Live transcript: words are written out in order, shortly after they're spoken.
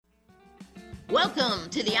Welcome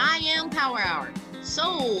to the I Am Power Hour,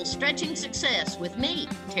 Soul Stretching Success with me,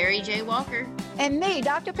 Terry J. Walker. And me,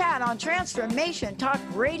 Dr. Pat, on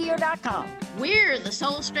TransformationTalkRadio.com. We're the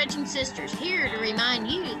Soul Stretching Sisters, here to remind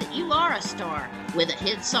you that you are a star with a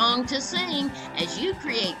hit song to sing as you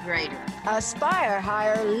create greater. Aspire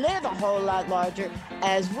higher, live a whole lot larger,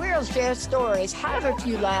 as we'll share stories, have a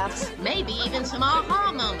few laughs, maybe even some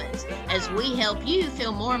aha moments, as we help you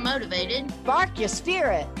feel more motivated, spark your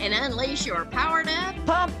spirit, and unleash your powered up,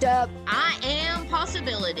 pumped up, I am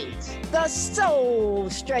possibilities. The soul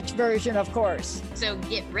stretch version, of course. So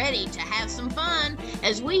get ready to have some fun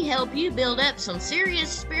as we help you build up some serious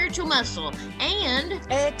spiritual muscle and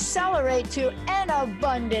accelerate to an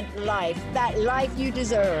abundant life, that life you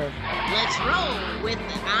deserve. Let's roll with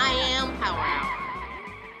the I Am Power Hour.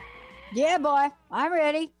 Yeah, boy, I'm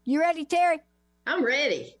ready. You ready, Terry? I'm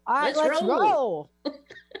ready. All right, let's roll.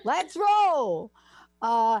 Let's roll.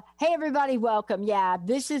 Hey, everybody, welcome. Yeah,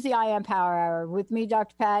 this is the I Am Power Hour with me,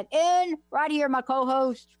 Dr. Pat, and right here, my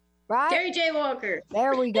co-host, right? Terry J. Walker.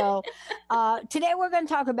 There we go. Today, we're going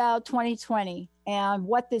to talk about 2020 and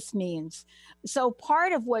what this means. So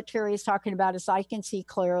part of what Terry is talking about is I can see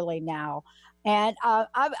clearly now. And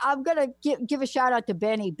I'm going to give a shout out to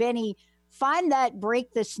Benny. Benny, find that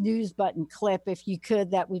break the snooze button clip, if you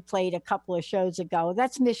could, that we played a couple of shows ago.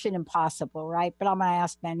 That's Mission Impossible, right? But I'm going to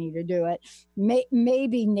ask Benny to do it.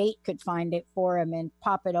 Maybe Nate could find it for him and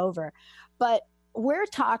pop it over. But we're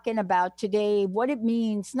talking about today what it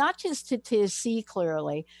means, not just to see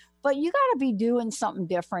clearly, but you got to be doing something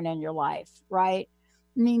different in your life, right?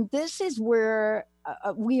 I mean, this is where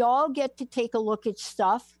we all get to take a look at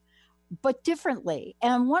stuff, but differently.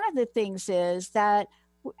 And one of the things is that,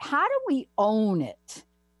 how do we own it?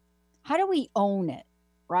 How do we own it,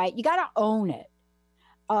 right? You got to own it.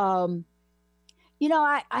 You know,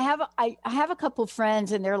 I have a couple of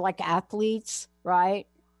friends and they're like athletes, right?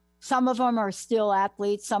 Some of them are still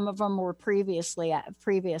athletes. Some of them were previous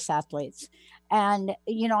athletes. And,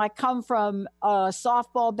 you know, I come from a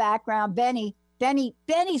softball background.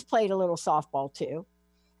 Benny's played a little softball too.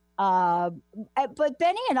 But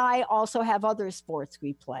Benny and I also have other sports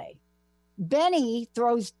we play. Benny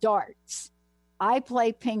throws darts. I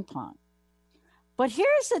play ping pong. But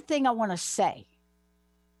here's the thing I want to say.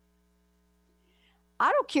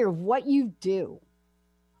 I don't care what you do.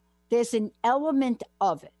 There's an element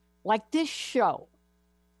of it, like this show,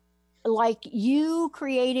 like you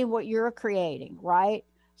creating what you're creating, right?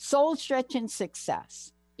 Soul stretching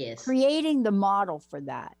success. Yes. Creating the model for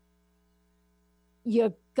that.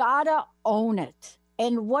 You gotta own it.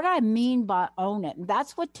 And what I mean by own it, and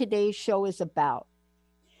that's what today's show is about.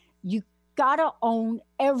 You gotta own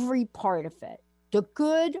every part of it. The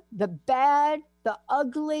good, the bad, the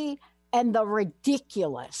ugly, and the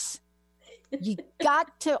ridiculous. You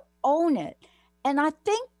got to own it. And I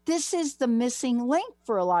think this is the missing link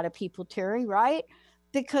for a lot of people, Terry, right?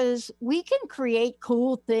 Because we can create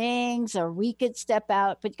cool things or we could step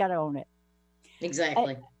out, but you got to own it.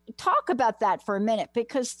 Exactly. Talk about that for a minute,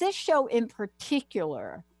 because this show in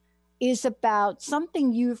particular is about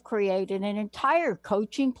something you've created, an entire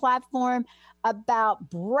coaching platform about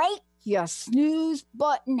break your snooze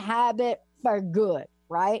button habit for good,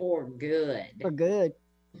 right? For good. For good.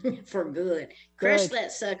 For good. Crush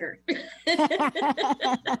that sucker.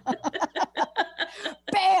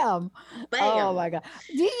 Bam. Bam. Oh my God.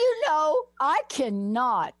 Do you know, I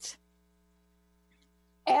cannot.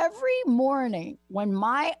 Every morning when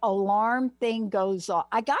my alarm thing goes off,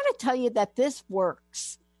 I got to tell you that this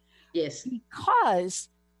works. Yes. Because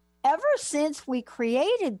ever since we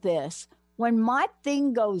created this, when my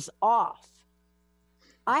thing goes off,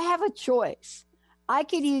 I have a choice. I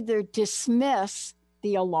could either dismiss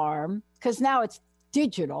the alarm, because now it's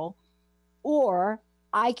digital, or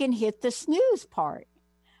I can hit the snooze part.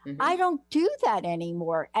 Mm-hmm. I don't do that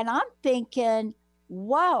anymore. And I'm thinking,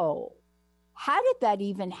 whoa, how did that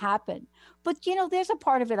even happen? But, you know, there's a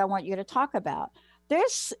part of it I want you to talk about.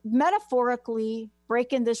 There's metaphorically,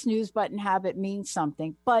 breaking the snooze button habit means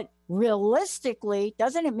something, but realistically,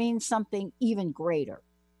 doesn't it mean something even greater?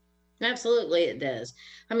 Absolutely, it does.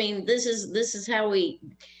 I mean, this is how we,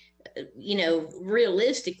 you know,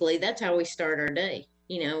 realistically, that's how we start our day.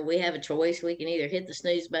 You know, we have a choice. We can either hit the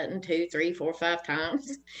snooze button 2, 3, 4, 5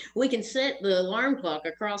 times. We can set the alarm clock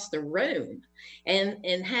across the room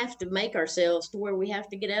and have to make ourselves to where we have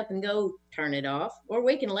to get up and go turn it off, or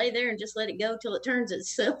we can lay there and just let it go till it turns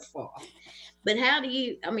itself off. But how do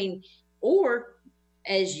you, I mean, or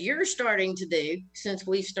as you're starting to do, since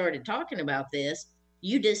we started talking about this,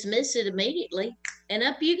 you dismiss it immediately and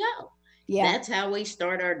up you go. Yeah. That's how we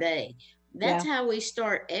start our day. That's how we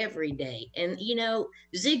start every day. And,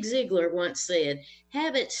 Zig Ziglar once said,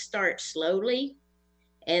 habits start slowly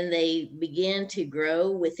and they begin to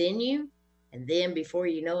grow within you. And then before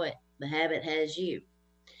you know it, the habit has you.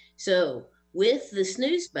 So, with the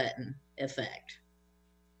snooze button effect,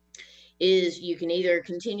 is you can either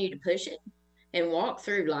continue to push it and walk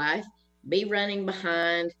through life, be running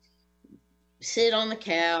behind, sit on the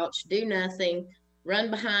couch, do nothing,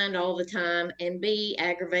 run behind all the time, and be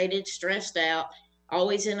aggravated, stressed out,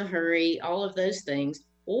 always in a hurry, all of those things.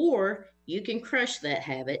 Or you can crush that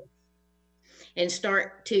habit and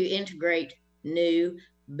start to integrate new,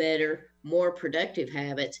 better, more productive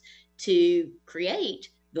habits to create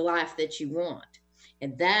the life that you want.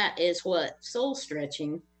 And that is what soul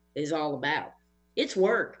stretching is all about. It's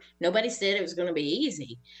work. Nobody said it was going to be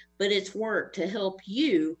easy, but it's work to help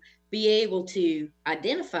you be able to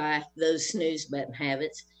identify those snooze button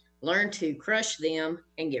habits, learn to crush them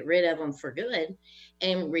and get rid of them for good,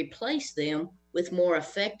 and replace them with more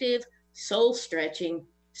effective, soul stretching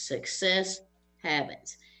success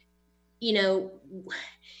habits.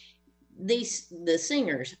 The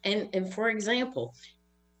singers, and for example,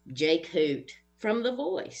 Jake Hoot from The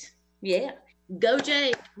Voice. Yeah. Go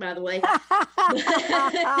Jake, by the way.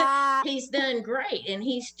 He's done great. And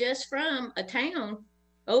he's just from a town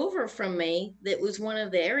over from me that was one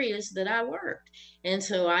of the areas that I worked. And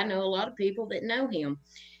so I know a lot of people that know him.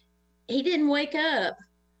 He didn't wake up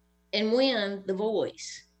and win The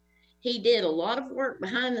Voice. He did a lot of work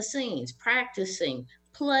behind the scenes, practicing,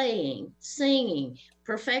 playing, singing,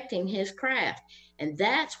 perfecting his craft. And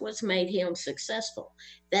that's what's made him successful.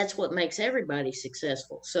 That's what makes everybody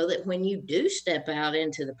successful. So that when you do step out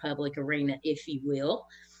into the public arena, if you will,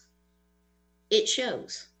 it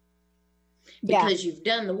shows. Because you've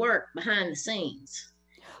done the work behind the scenes.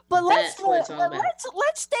 But let's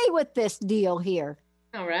stay with this deal here.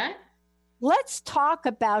 All right. Let's talk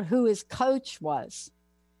about who his coach was.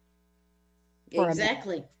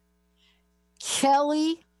 Exactly.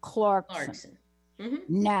 Kelly Clarkson. Mm-hmm.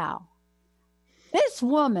 Now, this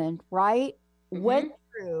woman, right, went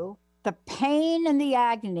through the pain and the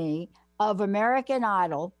agony of American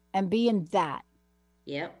Idol and being that.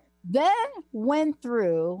 Yep. Then went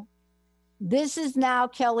through, this is now,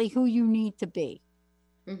 Kelly, who you need to be.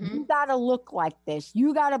 Mm-hmm. You got to look like this.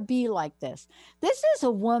 You got to be like this. This is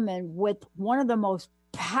a woman with one of the most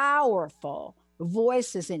powerful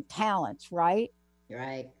voices and talents, right?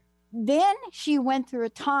 Right. Then she went through a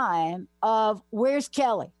time of, where's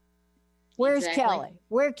Kelly? Where's Kelly?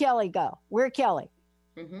 Where'd Kelly go? Where'd Kelly?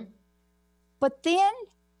 Mm-hmm. But then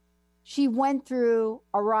she went through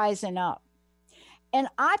a rising up. And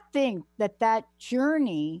I think that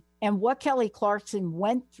journey and what Kelly Clarkson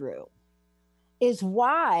went through is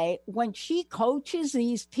why when she coaches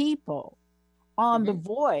these people on The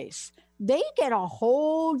Voice, they get a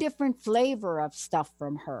whole different flavor of stuff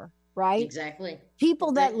from her, right? Exactly.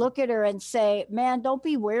 People that look at her and say, man, don't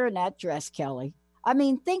be wearing that dress, Kelly. I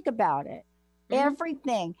mean, think about it.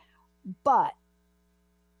 Everything. But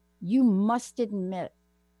you must admit,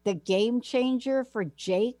 the game changer for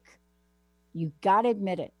Jake, you got to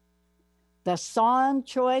admit it. The song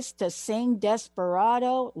choice to sing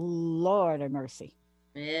Desperado, Lord of mercy.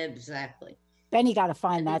 Exactly. Then you got to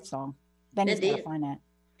find that song. Then he's got to find that.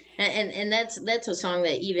 And that's a song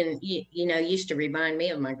that even, used to remind me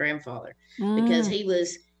of my grandfather, because he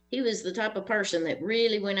was the type of person that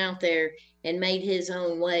really went out there and made his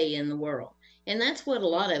own way in the world. And that's what a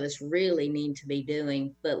lot of us really need to be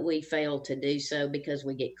doing, but we fail to do so because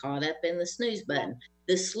we get caught up in the snooze button,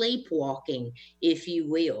 the sleepwalking, if you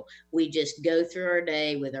will. We just go through our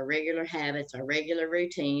day with our regular habits, our regular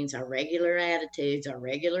routines, our regular attitudes, our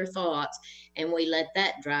regular thoughts, and we let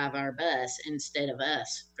that drive our bus instead of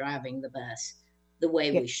us driving the bus the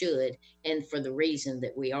way we should and for the reason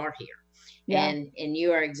that we are here. Yeah. And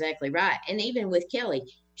you are exactly right. And even with Kelly,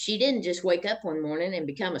 she didn't just wake up one morning and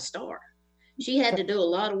become a star. She had to do a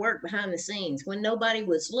lot of work behind the scenes when nobody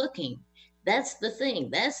was looking. That's the thing.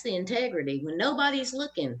 That's the integrity. When nobody's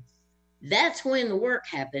looking, that's when the work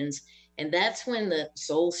happens. And that's when the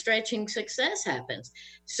soul stretching success happens.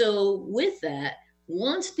 So with that,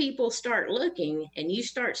 once people start looking and you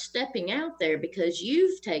start stepping out there because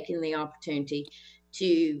you've taken the opportunity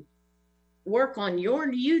to work on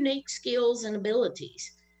your unique skills and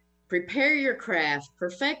abilities, prepare your craft,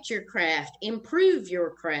 perfect your craft, improve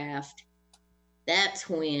your craft, that's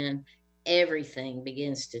when everything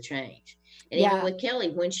begins to change. And even with Kelly,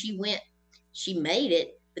 when she made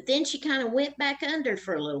it, but then she kind of went back under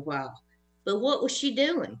for a little while. But what was she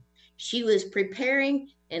doing? She was preparing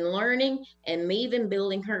and learning and even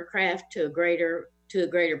building her craft to a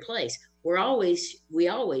greater place. we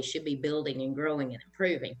always should be building and growing and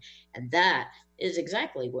improving. And that is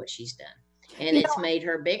exactly what she's done. And it's made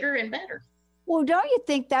her bigger and better. Well, don't you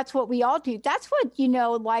think that's what we all do? That's what,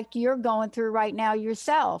 like you're going through right now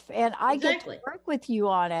yourself. And I get to work with you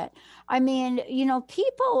on it. I mean,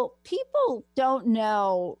 people don't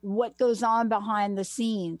know what goes on behind the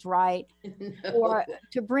scenes, right? No. Or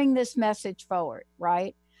to bring this message forward,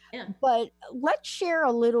 right? Yeah. But let's share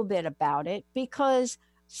a little bit about it, because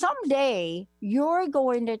someday you're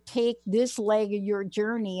going to take this leg of your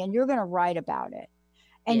journey and you're going to write about it.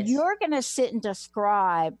 And you're going to sit and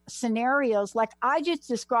describe scenarios like I just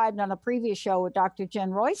described on a previous show with Dr.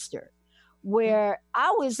 Jen Royster, where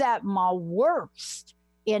I was at my worst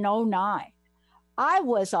in 2009. I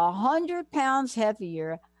was 100 pounds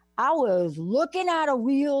heavier. I was looking at a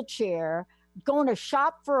wheelchair, going to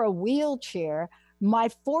shop for a wheelchair. My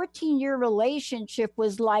 14-year relationship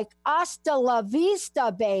was like, hasta la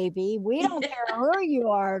vista, baby. We don't care who you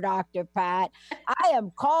are, Dr. Pat. I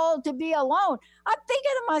am called to be alone. I'm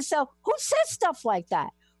thinking to myself, who says stuff like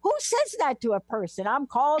that? Who says that to a person? I'm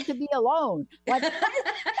called to be alone. Like,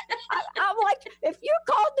 I'm like, if you're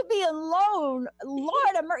called to be alone,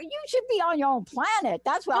 Lord, you should be on your own planet.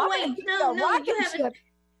 That's what I'm no, you haven't.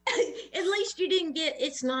 At least you didn't get,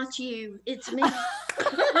 it's not you, it's me.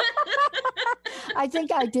 I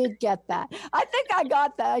think I did get that. I think I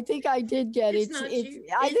got that. I think I did get it.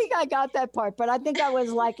 I think I got that part, but I think I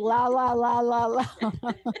was like, la, la, la, la, la.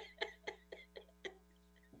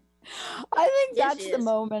 I think that's the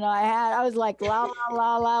moment I had. I was like, la, la,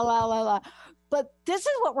 la, la, la, la, la. But this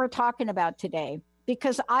is what we're talking about today,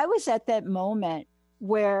 because I was at that moment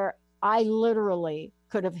where I literally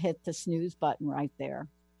could have hit the snooze button right there.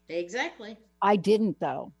 Exactly. I didn't,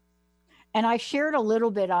 though. And I shared a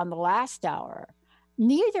little bit on the last hour.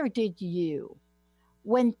 Neither did you.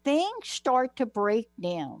 When things start to break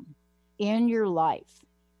down in your life,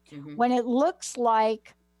 when it looks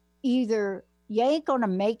like either you ain't going to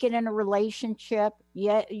make it in a relationship,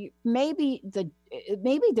 yet maybe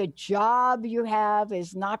the job you have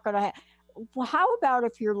is not going to have. Well, how about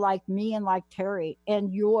if you're like me and like Terry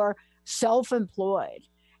and you're self-employed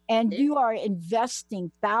and you are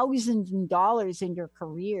investing thousands of dollars in your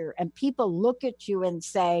career, and people look at you and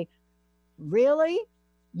say, really?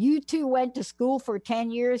 You two went to school for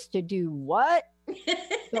 10 years to do what?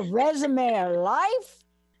 The resume of life?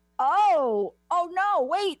 Oh no,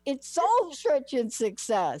 wait, it's soul stretching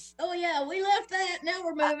success. Oh yeah, we left that. Now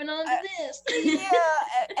we're moving on to this. Yeah,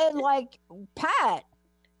 and like Pat,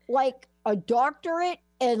 like a doctorate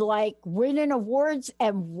and like winning awards,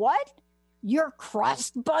 and what? You're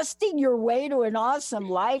crust busting your way to an awesome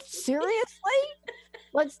life? Seriously?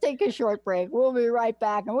 Let's take a short break. We'll be right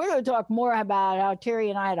back. And we're going to talk more about how Terry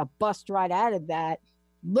and I had to bust right out of that.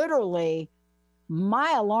 Literally,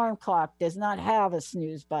 my alarm clock does not have a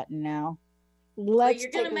snooze button now. You're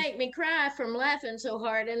going to make me cry from laughing so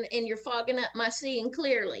hard, and you're fogging up my seeing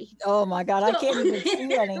clearly. Oh, my God. I can't even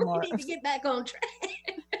see anymore. We need to get back on track.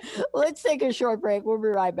 Let's take a short break. We'll be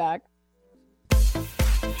right back.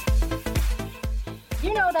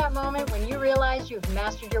 You know that moment when you realize you've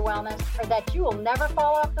mastered your wellness, or that you will never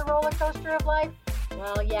fall off the roller coaster of life?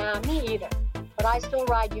 Well, yeah, me either. But I still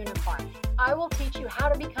ride Unicorn. I will teach you how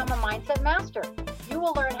to become a mindset master. You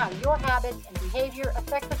will learn how your habits and behavior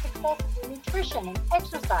affect the success of your nutrition and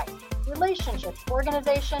exercise, relationships,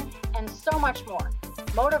 organization, and so much more.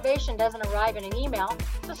 Motivation doesn't arrive in an email,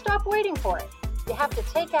 so stop waiting for it. You have to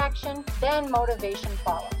take action, then motivation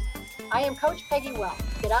follows. I am Coach Peggy Well.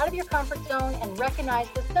 Get out of your comfort zone and recognize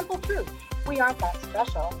the simple truth. We aren't that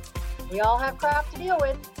special. We all have crap to deal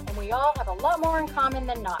with, and we all have a lot more in common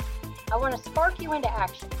than not. I want to spark you into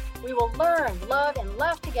action. We will learn, love, and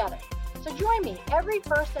laugh together. So join me every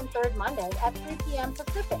first and third Monday at 3 p.m.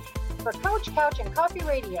 Pacific for Coach Couch and Coffee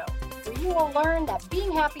Radio, where you will learn that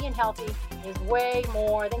being happy and healthy is way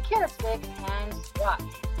more than carrot sticks and squats.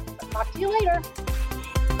 So talk to you later.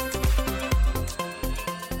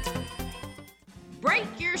 Break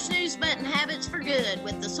your snooze button habits for good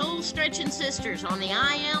with the Soul Stretching Sisters on the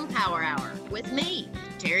I Am Power Hour with me,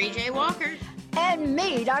 Terry J. Walker. And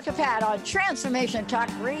me, Dr. Pat, on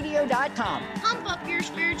TransformationTalkRadio.com. Pump up your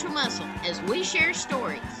spiritual muscle as we share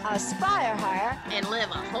stories, aspire higher, and live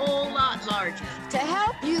a whole lot larger to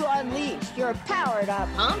help you unleash your powered up,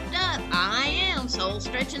 pumped up, I Am Soul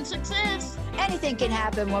Stretching Success. Anything can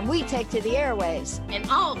happen when we take to the airways. And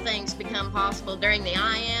all things become possible during the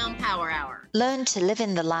I Am Power Hour. Learn to live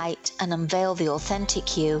in the light and unveil the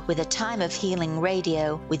authentic you with A Time of Healing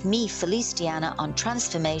Radio with me, Felice Diana, on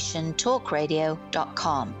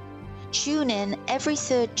TransformationTalkRadio.com. Tune in every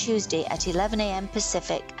third Tuesday at 11 a.m.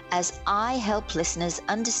 Pacific as I help listeners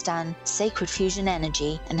understand sacred fusion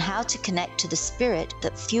energy and how to connect to the spirit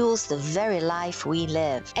that fuels the very life we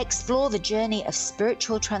live. Explore the journey of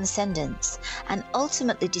spiritual transcendence and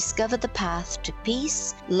ultimately discover the path to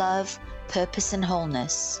peace, love, purpose, and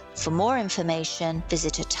wholeness. For more information,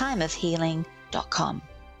 visit atimeofhealing.com.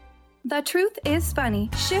 The Truth is Funny.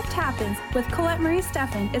 Shift Happens with Colette Marie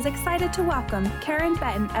Steffen is excited to welcome Karen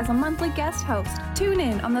Benton as a monthly guest host. Tune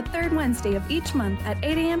in on the third Wednesday of each month at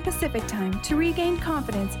 8 a.m. Pacific Time to regain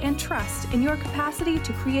confidence and trust in your capacity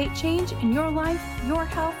to create change in your life, your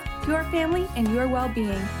health, your family, and your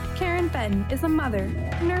well-being. Karen Benton is a mother,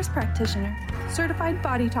 nurse practitioner, certified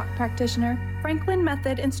body talk practitioner, Franklin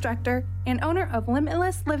Method instructor, and owner of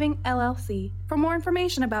Limitless Living LLC. For more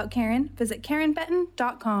information about Karen, visit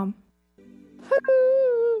KarenBenton.com.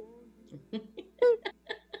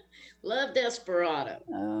 Love Desperado.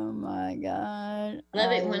 Oh my God.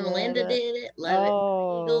 Love it when Linda did it. Love it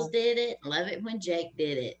when Eagles did it. Love it when Jake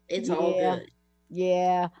did it. It's all good.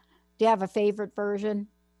 Yeah. Do you have a favorite version?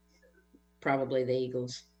 Probably the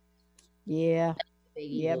Eagles. Yeah. The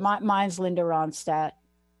Yeah. Eagles. Mine's Linda Ronstadt.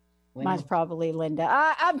 Well, Mine's probably Linda.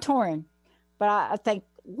 I'm torn, but I think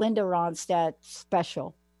Linda Ronstadt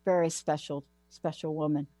special, very special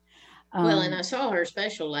woman. and I saw her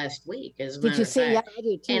special last week. As a Did matter you of see? fact. Yeah, I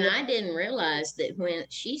did too. And I didn't realize that when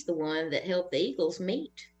she's the one that helped the Eagles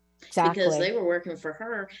meet. Exactly. Because they were working for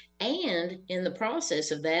her. And in the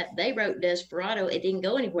process of that, they wrote Desperado. It didn't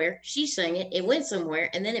go anywhere. She sang it. It went somewhere.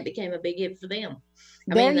 And then it became a big hit for them.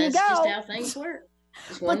 There you that's just go. how things work.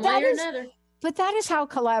 It's But one that way or is- another. But that is how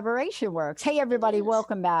collaboration works. Hey, everybody, Yes.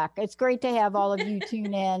 welcome back. It's great to have all of you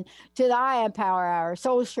tune in to the I Am Power Hour,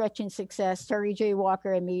 Soul Stretching Success, Terry J.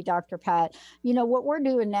 Walker and me, Dr. Pat. You know, what we're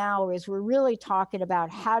doing now is we're really talking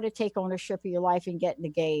about how to take ownership of your life and get in the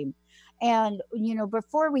game. And, you know,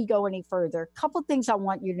 before we go any further, a couple things I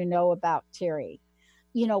want you to know about Terry.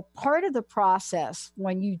 You know, part of the process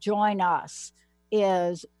when you join us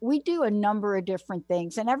is we do a number of different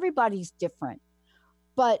things, and everybody's different.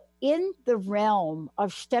 But in the realm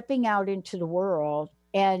of stepping out into the world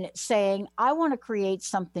and saying, I want to create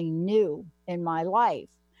something new in my life,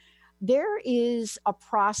 there is a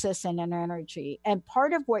process and an energy. And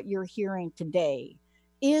part of what you're hearing today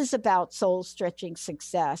is about soul stretching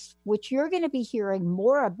success, which you're going to be hearing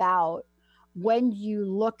more about when you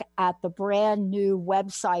look at the brand new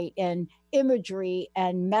website and imagery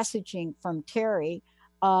and messaging from Terry.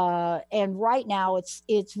 And right now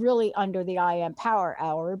it's really under the I Am Power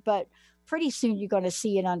Hour, but pretty soon you're going to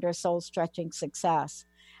see it under Soul Stretching Success.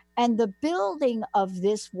 And the building of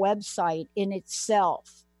this website in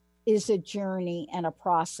itself is a journey and a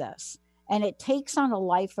process, and it takes on a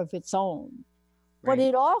life of its own. But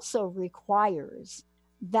it also requires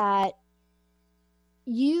that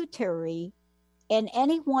you, Terry, and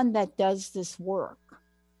anyone that does this work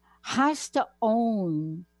has to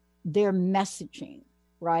own their messaging.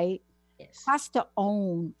 Right? Yes. Has to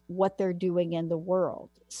own what they're doing in the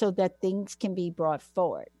world so that things can be brought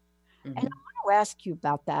forward. Mm-hmm. And I want to ask you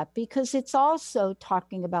about that because it's also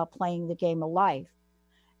talking about playing the game of life.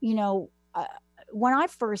 You know, when I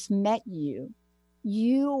first met you,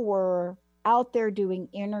 you were out there doing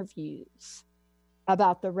interviews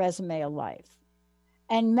about the resume of life.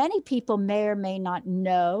 And many people may or may not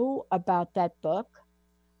know about that book.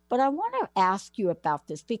 But I want to ask you about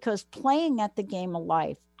this because playing at the game of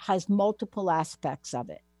life has multiple aspects of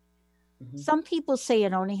it. Mm-hmm. Some people say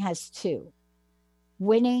it only has two,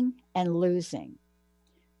 winning and losing.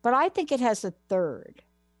 But I think it has a third.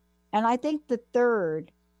 And I think the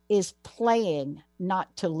third is playing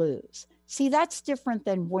not to lose. See, that's different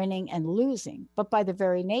than winning and losing. But by the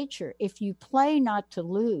very nature, if you play not to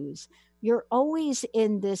lose, you're always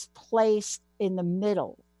in this place in the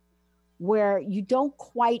middle where you don't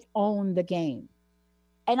quite own the game.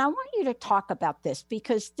 And I want you to talk about this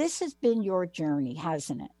because this has been your journey,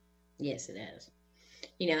 hasn't it? Yes, it has.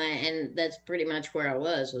 You know, and that's pretty much where I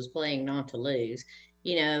was playing not to lose,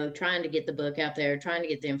 you know, trying to get the book out there, trying to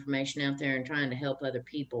get the information out there and trying to help other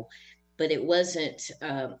people. But it wasn't,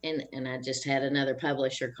 and I just had another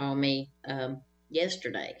publisher call me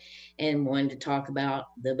yesterday and wanted to talk about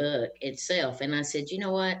the book itself. And I said, you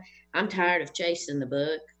know what? I'm tired of chasing the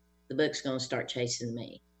book. The book's going to start chasing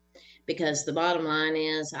me because the bottom line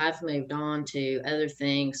is I've moved on to other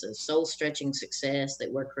things of soul stretching success that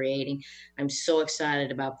we're creating. I'm so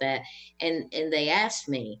excited about that. And they asked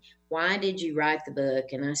me, why did you write the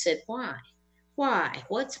book? And I said, why?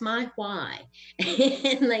 What's my why?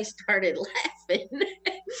 And they started laughing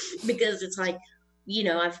because it's like,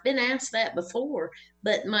 I've been asked that before,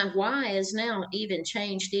 but my why is now even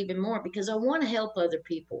changed even more because I want to help other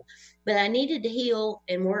people. But I needed to heal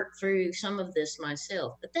and work through some of this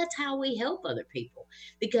myself. But that's how we help other people,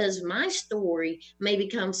 because my story may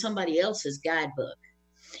become somebody else's guidebook.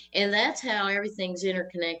 And that's how everything's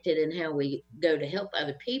interconnected and how we go to help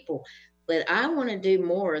other people. But I want to do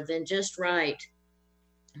more than just write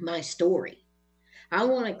my story. I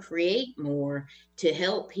want to create more to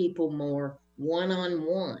help people more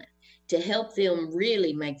one-on-one, to help them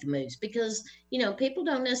really make the moves, because people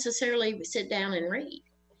don't necessarily sit down and read,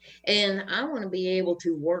 and I want to be able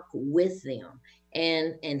to work with them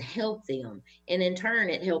and help them, and in turn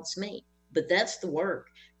it helps me. But that's the work.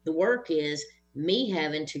 The work is me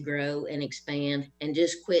having to grow and expand and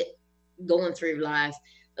just quit going through life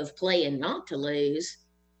of playing not to lose,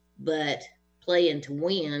 but playing to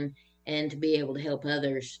win, and to be able to help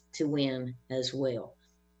others to win as well.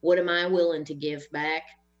 What am I willing to give back?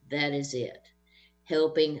 That is it.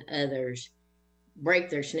 Helping others break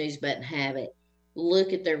their snooze button habit,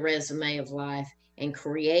 look at their resume of life, and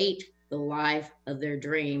create the life of their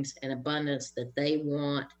dreams and abundance that they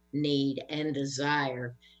want, need, and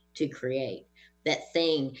desire to create. That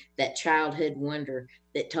thing, that childhood wonder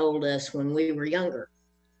that told us when we were younger.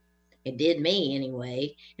 It did me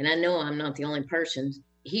anyway. And I know I'm not the only person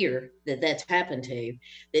here that's happened to,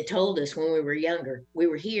 that told us when we were younger, we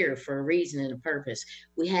were here for a reason and a purpose.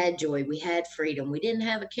 We had joy, we had freedom, we didn't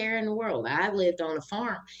have a care in the world. I lived on a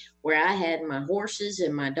farm where I had my horses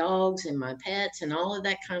and my dogs and my pets and all of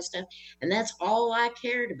that kind of stuff, and that's all I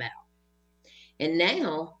cared about. And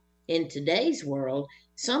now in today's world,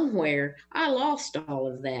 somewhere I lost all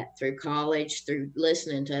of that through college, through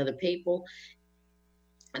listening to other people,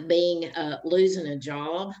 being losing a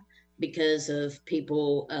job because of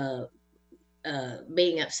people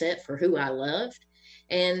being upset for who I loved.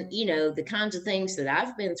 And, the kinds of things that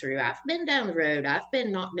I've been through, I've been down the road, I've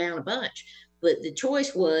been knocked down a bunch. But the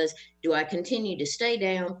choice was, do I continue to stay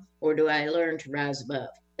down, or do I learn to rise above?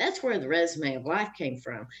 That's where the resume of life came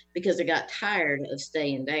from, because I got tired of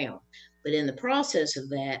staying down. But in the process of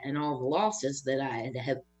that and all the losses that I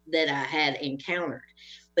had encountered,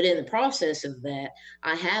 but in the process of that,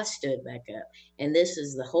 I have stood back up. And this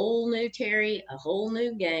is the whole new Terry, a whole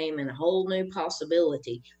new game, and a whole new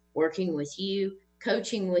possibility, working with you,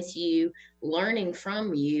 coaching with you, learning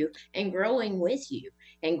from you, and growing with you,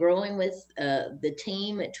 and growing with the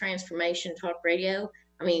team at Transformation Talk Radio.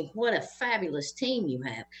 I mean, what a fabulous team you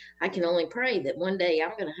have. I can only pray that one day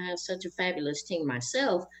I'm going to have such a fabulous team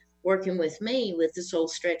myself working with me with the Soul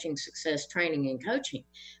Stretching Success Training and Coaching.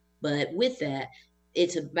 But with that,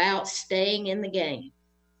 it's about staying in the game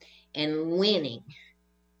and winning,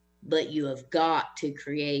 but you have got to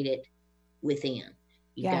create it within.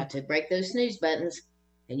 You've got to break those snooze buttons,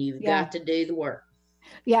 and you've got to do the work.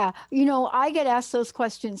 Yeah. I get asked those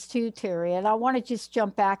questions too, Terry, and I want to just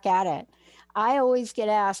jump back at it. I always get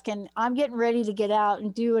asked, and I'm getting ready to get out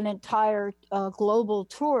and do an entire global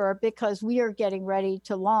tour, because we are getting ready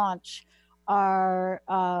to launch our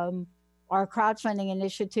crowdfunding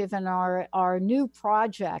initiative and our new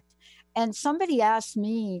project. And somebody asked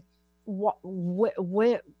me,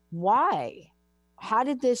 why? How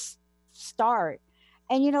did this start?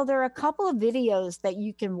 And, there are a couple of videos that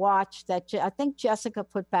you can watch that I think Jessica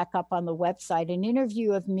put back up on the website, an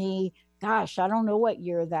interview of me. Gosh, I don't know what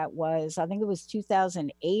year that was. I think it was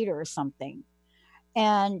 2008 or something.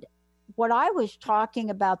 And what I was talking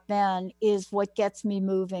about then is what gets me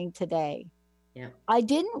moving today. Yeah. I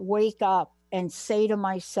didn't wake up and say to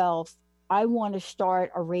myself, I want to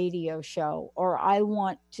start a radio show, or I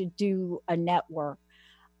want to do a network.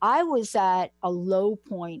 I was at a low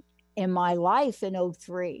point in my life in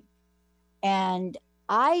 2003. And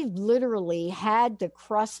I literally had the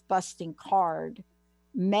crust busting card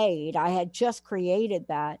made. I had just created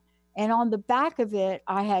that. And on the back of it,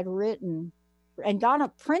 I had written and got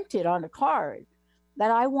it printed on a card that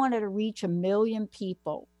I wanted to reach 1 million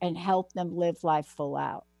people and help them live life full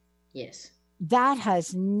out. Yes. That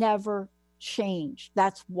has never changed.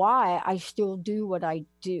 That's why I still do what I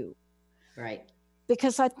do. Right.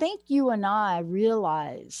 Because I think you and I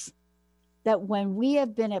realize that when we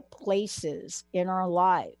have been at places in our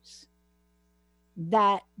lives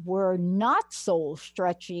that were not soul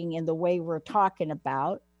stretching in the way we're talking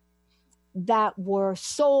about, that were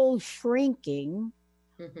soul shrinking,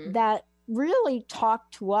 that really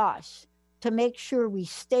talked to us to make sure we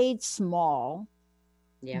stayed small,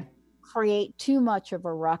 create too much of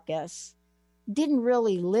a ruckus, didn't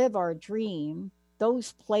really live our dream,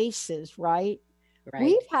 those places, right?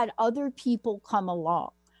 We've had other people come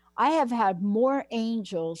along. I have had more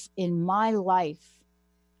angels in my life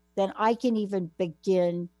than I can even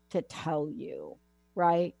begin to tell you,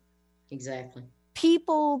 right? Exactly.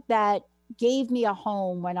 People that gave me a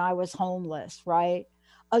home when I was homeless, right?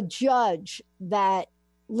 A judge that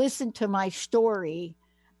listened to my story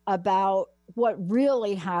about what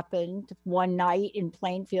really happened one night in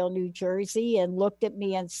Plainfield, New Jersey, and looked at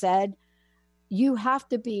me and said, you have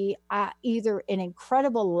to be either an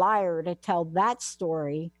incredible liar to tell that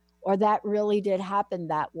story, or that really did happen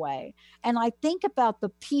that way. And I think about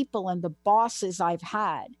the people and the bosses I've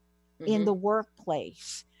had in the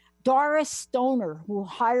workplace. Doris Stoner, who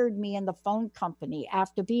hired me in the phone company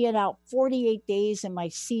after being out 48 days in my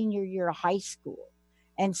senior year of high school,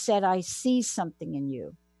 and said, I see something in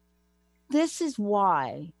you. This is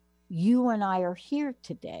why you and I are here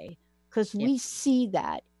today, because we see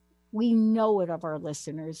that. We know it of our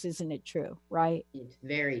listeners. Isn't it true? Right? It's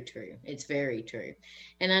very true. It's very true.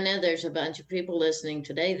 And I know there's a bunch of people listening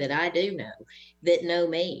today that I do know, that know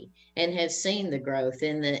me and have seen the growth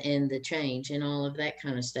and the change and all of that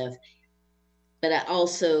kind of stuff. But I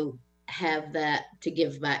also have that to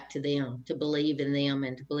give back to them, to believe in them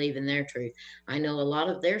and to believe in their truth. I know a lot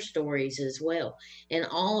of their stories as well. And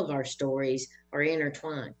all of our stories are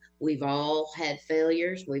intertwined. We've all had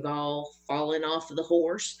failures. We've all fallen off of the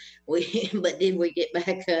horse. But did we get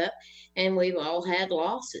back up? And we've all had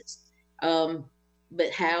losses.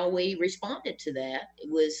 But how we responded to that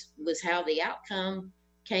was how the outcome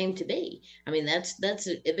came to be. I mean, that's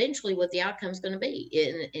eventually what the outcome is going to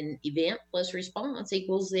be. An event plus response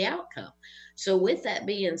equals the outcome. So with that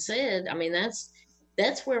being said, I mean, that's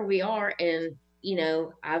where we are. And, you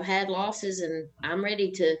know, I've had losses and I'm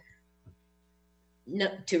ready to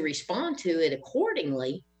respond to it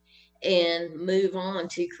accordingly and move on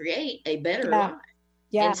to create a better life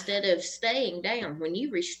instead of staying down. When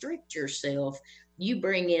you restrict yourself, you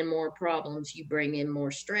bring in more problems, you bring in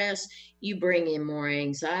more stress, you bring in more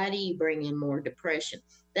anxiety, you bring in more depression.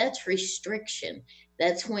 That's restriction.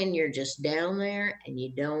 That's when you're just down there and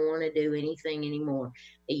you don't want to do anything anymore.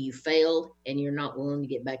 You failed and you're not willing to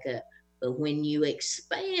get back up. But when you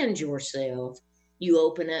expand yourself, you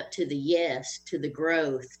open up to the yes, to the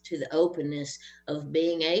growth, to the openness of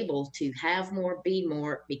being able to have more, be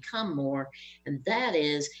more, become more. And that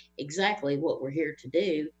is exactly what we're here to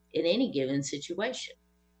do in any given situation.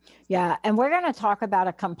 Yeah. And we're going to talk about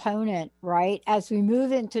a component, right? As we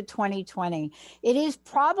move into 2020, it is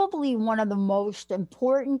probably one of the most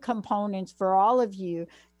important components for all of you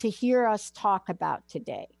to hear us talk about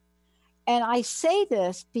today. And I say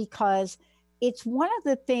this because it's one of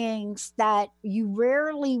the things that you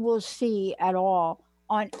rarely will see at all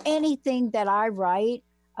on anything that I write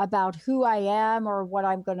about who I am or what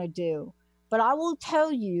I'm going to do. But I will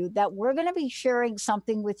tell you that we're going to be sharing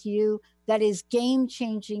something with you that is game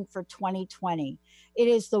changing for 2020. It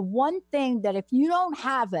is the one thing that if you don't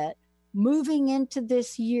have it moving into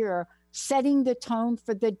this year, setting the tone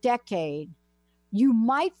for the decade, you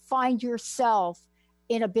might find yourself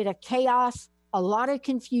in a bit of chaos, a lot of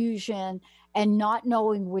confusion, and not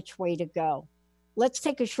knowing which way to go. Let's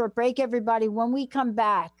take a short break, everybody. When we come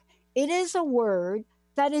back, it is a word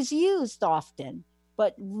that is used often,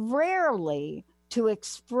 but rarely to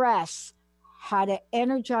express how to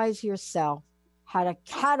energize yourself, how to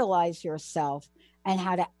catalyze yourself, and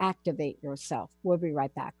how to activate yourself. We'll be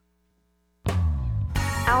right back.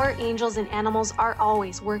 Our angels and animals are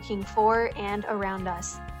always working for and around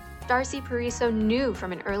us. Darcy Pariso knew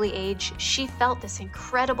from an early age she felt this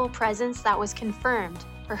incredible presence that was confirmed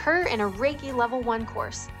for her in a Reiki Level 1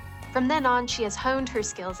 course. From then on, she has honed her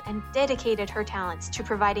skills and dedicated her talents to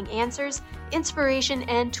providing answers, inspiration,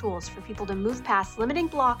 and tools for people to move past limiting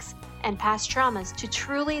blocks and past traumas to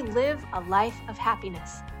truly live a life of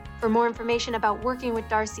happiness. For more information about working with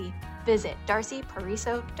Darcy, visit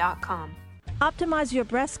darcypariso.com. Optimize your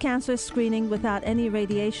breast cancer screening without any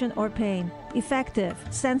radiation or pain. Effective,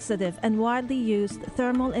 sensitive, and widely used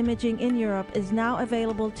thermal imaging in Europe is now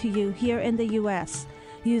available to you here in the U.S.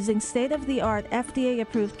 Using state-of-the-art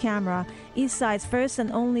FDA-approved camera, Eastside's first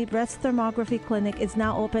and only breast thermography clinic is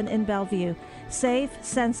now open in Bellevue. Safe,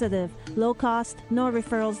 sensitive, low cost, no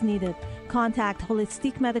referrals needed. Contact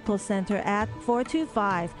Holistic Medical Center at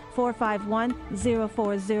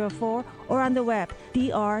 425-451-0404 or on the web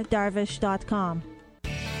drdarvish.com.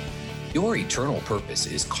 Your eternal purpose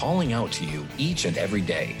is calling out to you each and every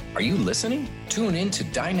day. Are you listening? Tune in to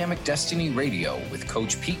Dynamic Destiny Radio with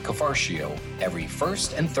Coach Pete Cafarcio every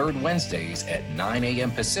first and third Wednesdays at 9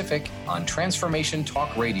 a.m. Pacific on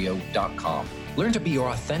TransformationTalkRadio.com. Learn to be your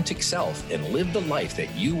authentic self and live the life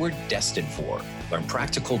that you were destined for. Learn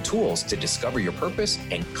practical tools to discover your purpose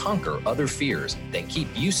and conquer other fears that keep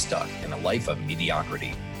you stuck in a life of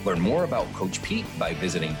mediocrity. Learn more about Coach Pete by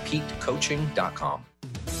visiting PeteCoaching.com.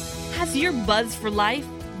 Has your buzz for life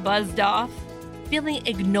buzzed off? Feeling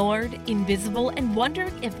ignored, invisible, and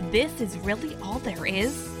wondering if this is really all there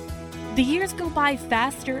is? The years go by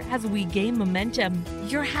faster as we gain momentum.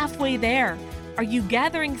 You're halfway there. Are you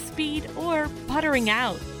gathering speed or puttering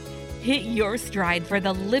out? Hit your stride for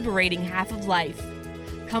the liberating half of life.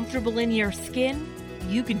 Comfortable in your skin?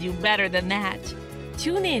 You can do better than that.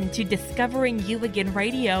 Tune in to Discovering You Again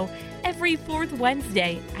Radio every fourth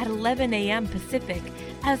Wednesday at 11 a.m. Pacific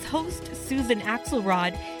as host Susan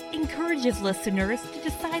Axelrod encourages listeners to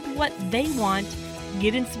decide what they want,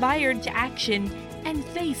 get inspired to action, and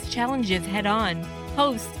face challenges head on.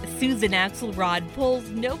 Host Susan Axelrod pulls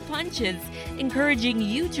no punches, encouraging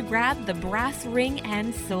you to grab the brass ring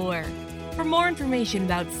and soar. For more information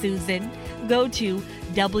about Susan, go to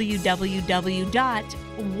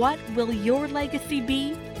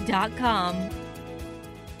www.whatwillyourlegacybe.com.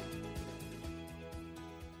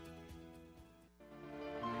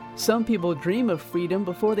 Some people dream of freedom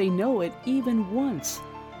before they know it even once.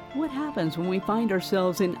 What happens when we find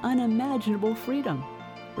ourselves in unimaginable freedom?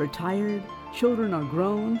 Retired, children are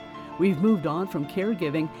grown, we've moved on from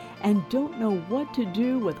caregiving, and don't know what to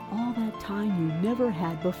do with all that time you never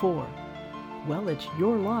had before. Well, it's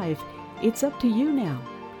your life. It's up to you now.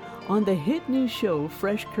 On the hit new show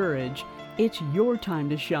Fresh Courage, it's your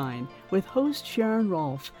time to shine with host Sharon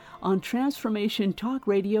Rolfe on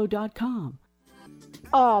TransformationTalkRadio.com.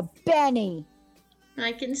 Oh, Benny.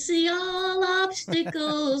 I can see all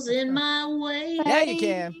obstacles in my way. Yeah, you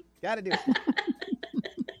can. Gotta do it.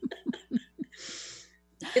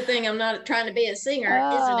 Good thing I'm not trying to be a singer,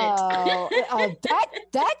 Oh, isn't it?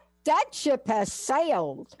 that ship has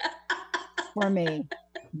sailed for me.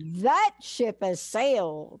 That ship has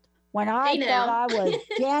sailed when I thought I was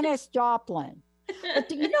Janis Joplin. But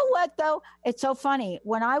you know what, though? It's so funny.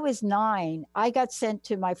 When I was 9, I got sent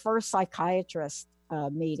to my first psychiatrist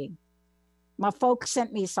meeting. My folks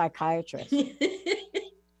sent me a psychiatrist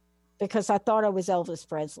because I thought I was Elvis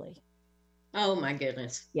Presley. Oh, my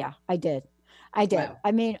goodness. Yeah, I did. Wow.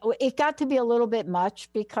 I mean, it got to be a little bit much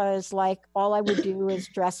because like all I would do is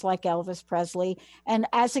dress like Elvis Presley. And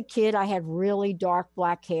as a kid, I had really dark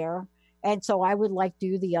black hair. And so I would like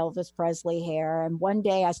do the Elvis Presley hair. And one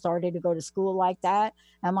day I started to go to school like that.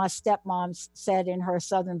 And my stepmom said in her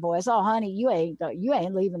Southern voice, "Oh, honey, you ain't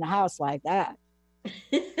leaving the house like that."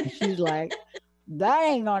 She's like, "That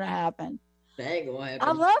ain't going to happen." That ain't gonna happen.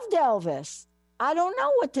 I loved Elvis. I don't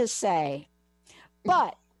know what to say,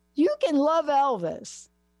 but you can love Elvis,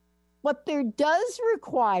 but there does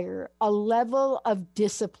require a level of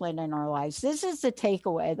discipline in our lives. This is the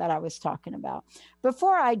takeaway that I was talking about.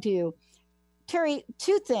 Before I do, Terry,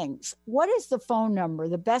 2 things. What is the phone number,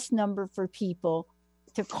 the best number for people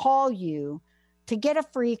to call you to get a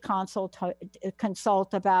free consult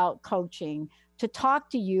about coaching, to talk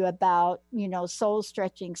to you about, soul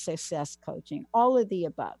stretching success coaching, all of the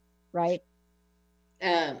above, right?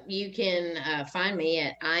 You can find me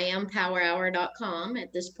at IamPowerHour.com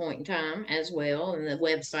at this point in time as well. And the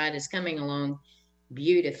website is coming along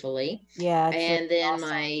beautifully. Yeah. And then awesome.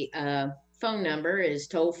 My phone number is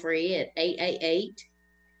toll free at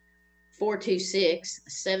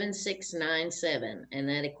 888-426-7697. And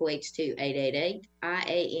that equates to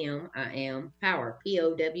 888-I-AM Power,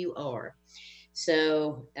 POWR.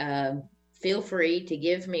 So feel free to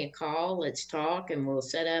give me a call. Let's talk and we'll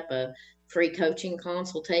set up a free coaching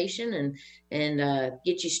consultation and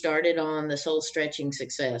get you started on the soul stretching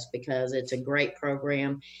success, because it's a great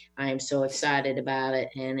program. I am so excited about it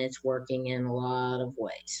and it's working in a lot of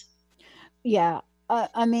ways. Yeah.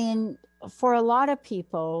 I mean, for a lot of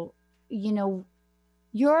people, your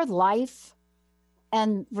life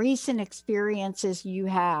and recent experiences you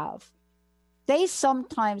have, they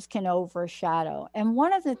sometimes can overshadow. And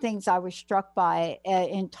one of the things I was struck by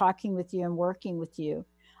in talking with you and working with you,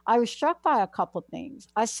 I was struck by a couple things.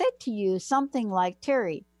 I said to you something like,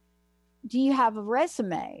 "Terry, do you have a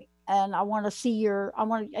resume? And I want to see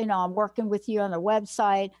I'm working with you on the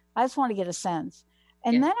website. I just want to get a sense."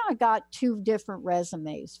 And then I got 2 different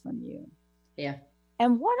resumes from you. Yeah.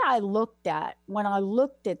 And what I looked at, when I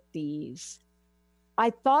looked at these, I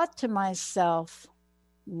thought to myself,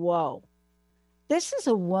 whoa, this is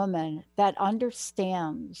a woman that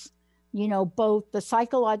understands both the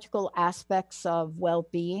psychological aspects of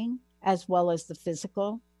well-being as well as the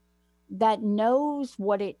physical, that knows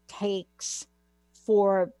what it takes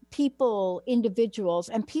for people, individuals,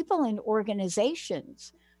 and people in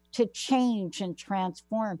organizations to change and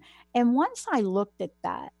transform. And once I looked at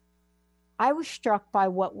that, I was struck by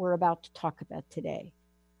what we're about to talk about today.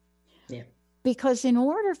 Yeah. Because in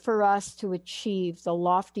order for us to achieve the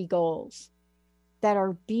lofty goals that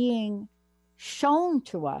are being shown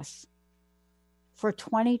to us for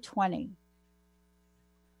 2020,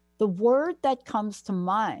 the word that comes to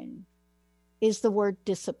mind is the word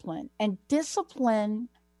discipline. And discipline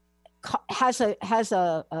has a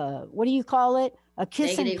what do you call it? A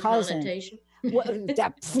kissing Negative cousin. connotation.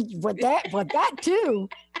 That too.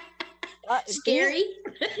 Scary.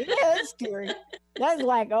 Yeah, it's scary. That's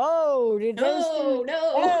like, oh,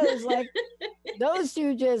 no. It's like those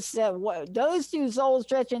two just those two soul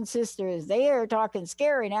stretching sisters. They are talking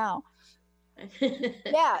scary now.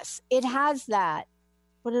 Yes, it has that,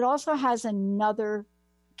 but it also has another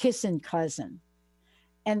kissing cousin,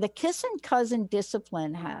 and the kissing cousin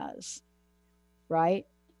discipline has, right,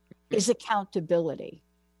 is accountability.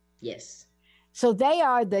 Yes. So they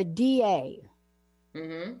are the DA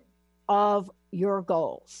of your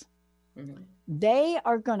goals. Mm-hmm. They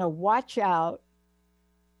are going to watch out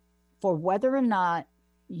for whether or not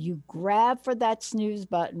you grab for that snooze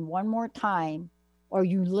button one more time, or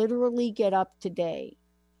you literally get up today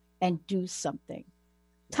and do something.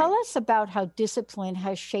 Right. Tell us about how discipline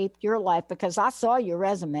has shaped your life, because I saw your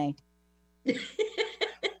resume.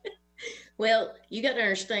 Well, you got to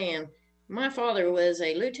understand, my father was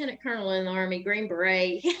a lieutenant colonel in the Army, Green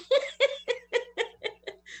Beret,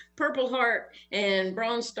 Purple Heart, and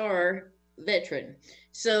Bronze Star veteran.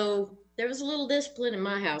 So there was a little discipline in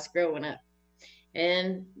my house growing up.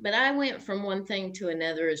 But I went from one thing to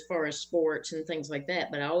another as far as sports and things like that,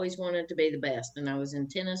 but I always wanted to be the best. And I was in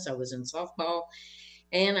tennis, I was in softball,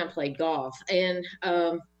 and I played golf. And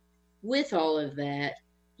with all of that,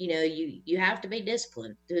 you have to be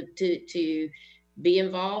disciplined to be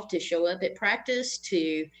involved, to show up at practice,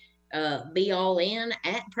 to be all in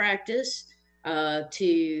at practice,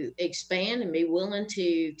 to expand and be willing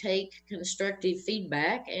to take constructive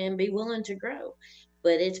feedback and be willing to grow.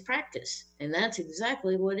 But it's practice, and that's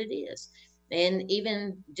exactly what it is. And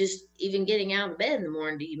even getting out of bed in the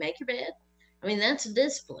morning, do you make your bed? I mean, that's a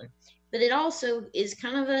discipline. But it also is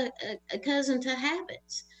kind of a cousin to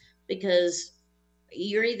habits, because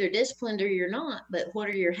you're either disciplined or you're not, but what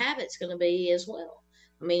are your habits going to be as well?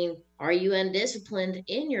 I mean, are you undisciplined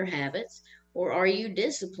in your habits, or are you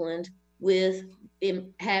disciplined with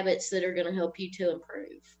habits that are going to help you to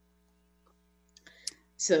improve?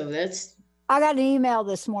 So I got an email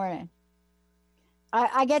this morning.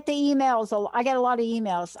 I get the emails. I get a lot of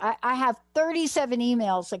emails. I have 37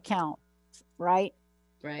 emails account, right?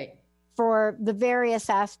 Right. For the various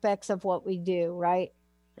aspects of what we do, right?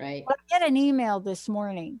 Right. But I get an email this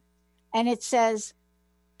morning, and it says,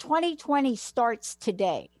 2020 starts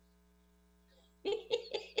today.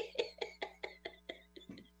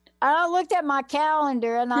 I looked at my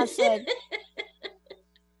calendar and I said,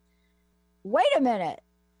 wait a minute.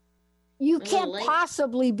 You can't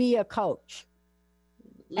possibly be a coach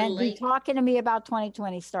and be talking to me about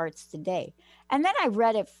 2020 starts today. And then I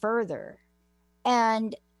read it further.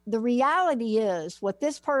 And the reality is, what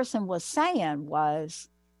this person was saying was,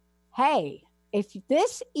 hey, if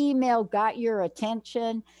this email got your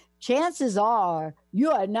attention, chances are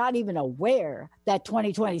you are not even aware that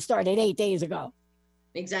 2020 started 8 days ago.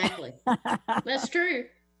 Exactly. That's true.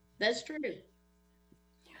 That's true.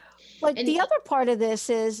 But the other part of this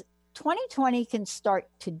is 2020 can start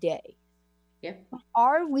today. Yeah.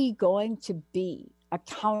 Are we going to be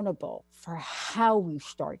accountable for how we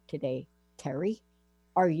start today, Terry?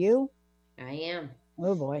 Are you? I am.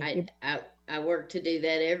 Oh boy. I work to do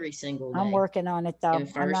that every single day. I'm working on it though.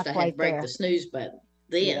 And first I had to break the snooze button.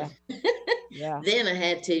 Then, yeah. Then I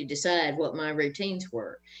had to decide what my routines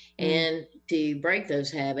were and to break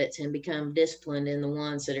those habits and become disciplined in the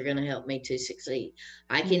ones that are going to help me to succeed.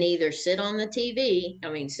 I can either sit on the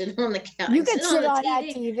sit on the couch. You can sit on that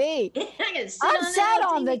TV. I've sat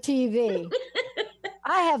on the TV.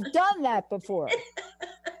 I have done that before.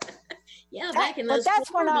 Yeah, back in those.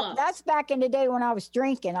 But that's back in the day when I was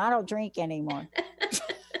drinking. I don't drink anymore.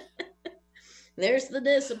 There's the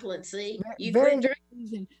discipline. See, you quit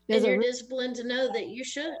drinking, and you're disciplined to know that you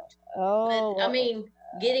should. Oh,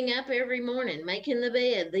 but, getting up every morning, making the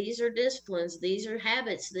bed. These are disciplines. These are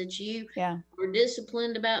habits that you are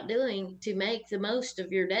disciplined about doing to make the most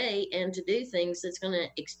of your day and to do things that's going to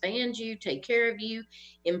expand you, take care of you,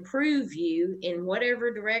 improve you in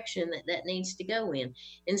whatever direction that needs to go in.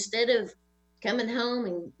 Instead of coming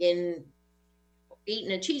home and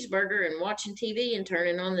eating a cheeseburger and watching TV and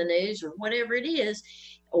turning on the news or whatever it is,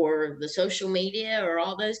 or the social media or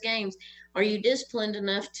all those games, are you disciplined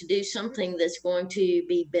enough to do something that's going to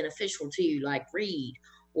be beneficial to you, like read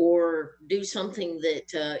or do something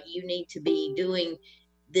that you need to be doing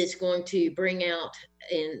that's going to bring out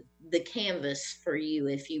in the canvas for you,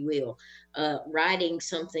 if you will, writing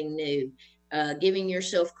something new, giving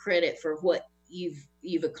yourself credit for what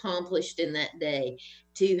you've accomplished in that day,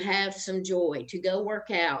 to have some joy, to go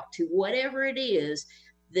work out, to whatever it is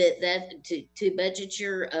to budget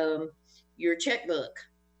your checkbook.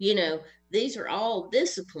 These are all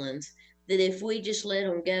disciplines that if we just let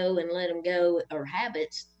them go, or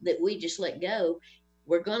habits that we just let go,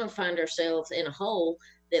 we're going to find ourselves in a hole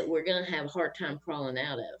that we're going to have a hard time crawling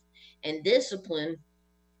out of. And discipline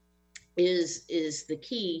is the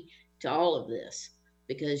key to all of this,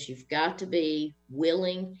 because you've got to be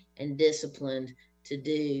willing and disciplined to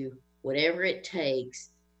do whatever it takes,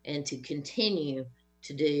 and to continue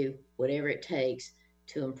to do whatever it takes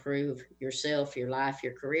to improve yourself, your life,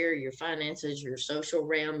 your career, your finances, your social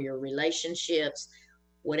realm, your relationships,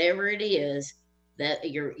 whatever it is, that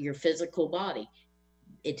your physical body.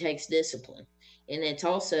 It takes discipline. And it's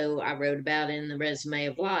also, I wrote about in the Resume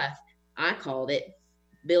of Life, I called it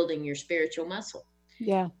building your spiritual muscle.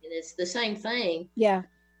 Yeah. And it's the same thing. Yeah.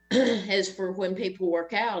 As for when people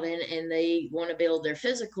work out and they want to build their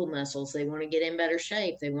physical muscles, they want to get in better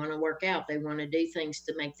shape, they want to work out, they want to do things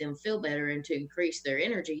to make them feel better and to increase their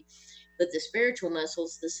energy. But the spiritual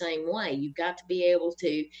muscles the same way. You've got to be able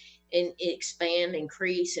to expand,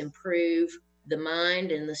 increase, improve the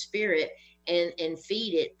mind and the spirit, and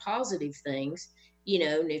feed it positive things,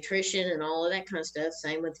 nutrition and all of that kind of stuff.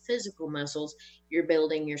 Same with physical muscles. You're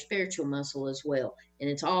building your spiritual muscle as well. And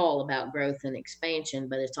it's all about growth and expansion,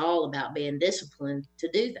 but it's all about being disciplined to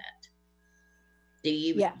do that. Do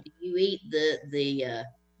you eat the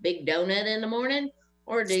big donut in the morning,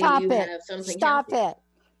 or do you have something healthy?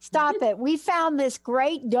 Stop it. We found this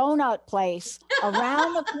great donut place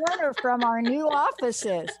around the corner from our new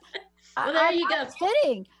offices. Well, there you go. I'm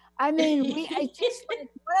kidding. I mean, we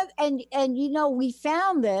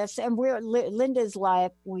found this, and Linda's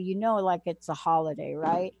like, well, like it's a holiday,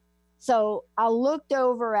 right? So I looked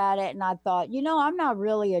over at it and I thought, I'm not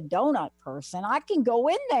really a donut person. I can go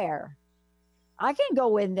in there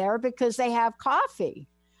because they have coffee.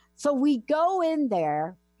 So we go in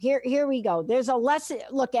there. Here we go. There's a lesson.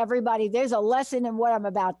 Look, everybody, there's a lesson in what I'm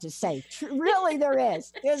about to say. Really, there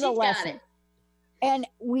is. There's a lesson. And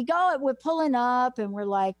we're pulling up, and we're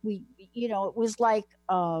like, it was like,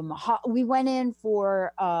 we went in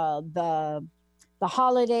for the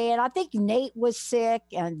holiday, and I think Nate was sick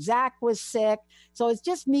and Zach was sick. So it's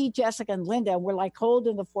just me, Jessica, and Linda. And we're like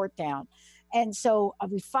holding the fort down. And so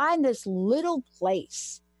we find this little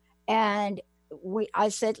place, and I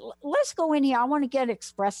said, let's go in here. I want to get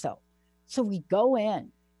espresso. So we go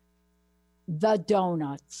in. The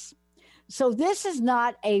donuts. So this is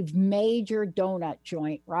not a major donut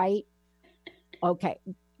joint, right? Okay.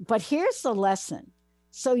 But here's the lesson.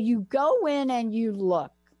 So you go in and you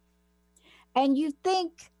look, and you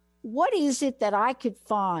think, what is it that I could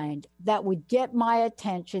find that would get my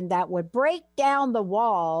attention, that would break down the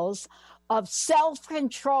walls of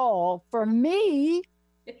self-control for me,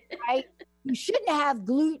 right? You shouldn't have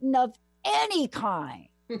gluten of any kind.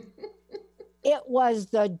 It was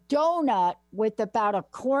the donut with about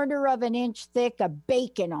 1/4 of an inch thick of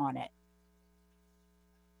bacon on it.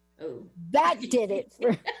 Oh. That did it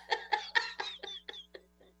for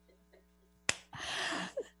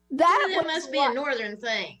that must be a northern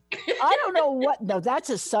thing. I don't know what. No,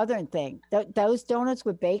 that's a southern thing. Those donuts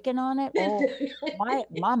with bacon on it. Oh,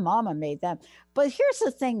 my mama made them. But here's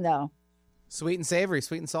the thing, though. Sweet and savory,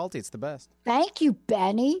 sweet and salty. It's the best. Thank you,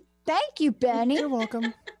 Benny. You're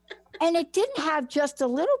welcome. And it didn't have just a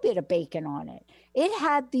little bit of bacon on it. It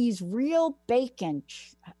had these real bacon.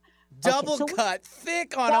 Double cut,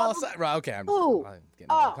 thick on all sides. Okay, I'm getting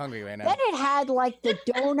hungry right now. Then it had like the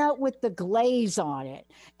donut with the glaze on it.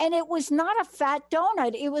 And it was not a fat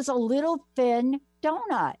donut. It was a little thin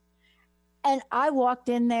donut. And I walked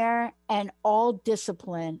in there and all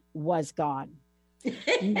discipline was gone.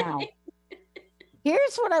 Now,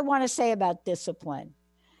 here's what I want to say about discipline.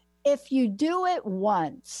 If you do it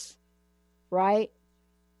once, right?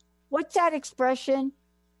 What's that expression?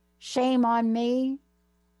 Shame on me.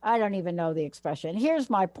 I don't even know the expression. Here's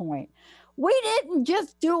my point. We didn't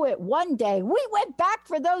just do it one day. We went back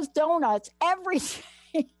for those donuts every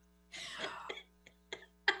day.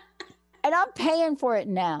 And I'm paying for it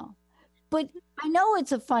now. But I know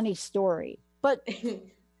it's a funny story. But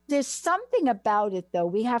there's something about it, though,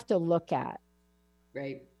 we have to look at.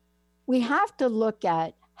 Right. We have to look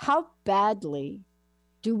at how badly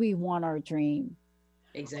do we want our dream?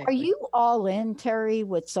 Exactly. Are you all in, Terry,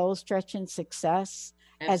 with soul stretching success?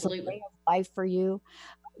 Absolutely. As a way of life for you?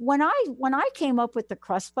 When I came up with the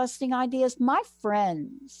crust busting ideas, my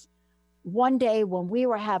friends one day when we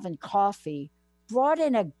were having coffee, brought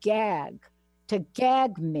in a gag to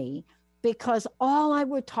gag me because all I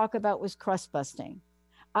would talk about was crust busting.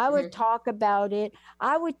 I would talk about it.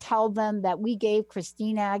 I would tell them that we gave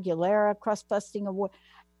Christina Aguilera crust busting award.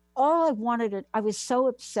 All I wanted, I was so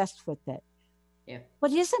obsessed with it. Yeah.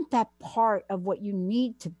 But isn't that part of what you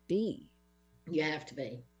need to be? You have to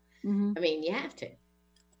be. I mean, you have to.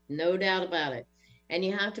 No doubt about it. And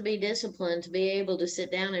you have to be disciplined to be able to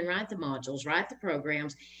sit down and write the modules, write the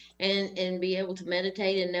programs, and be able to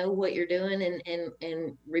meditate and know what you're doing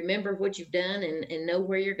and remember what you've done and know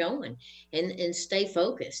where you're going and stay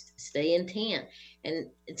focused, stay intent. And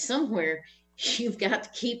somewhere you've got to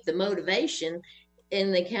keep the motivation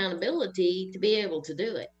and the accountability to be able to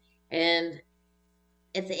do it. And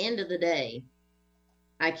at the end of the day,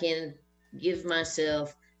 I can give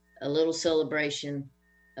myself a little celebration,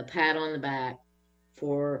 a pat on the back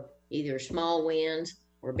for either small wins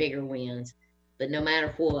or bigger wins. But no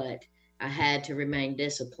matter what, I had to remain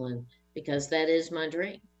disciplined because that is my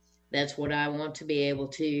dream. That's what I want to be able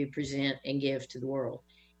to present and give to the world.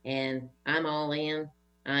 And I'm all in.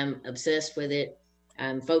 I'm obsessed with it.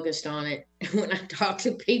 I'm focused on it. When I talk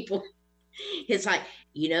to people, it's like,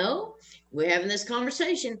 you know, we're having this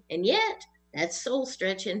conversation, and yet that's soul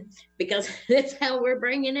stretching because that's how we're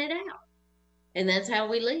bringing it out. And that's how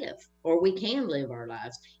we live, or we can live our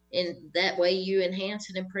lives. And that way you enhance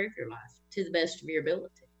and improve your life to the best of your ability.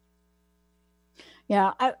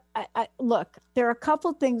 Yeah, I look, there are a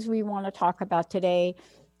couple things we want to talk about today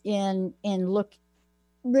in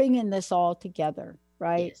bringing this all together,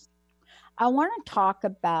 right? Yes. I want to talk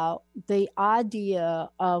about the idea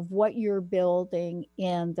of what you're building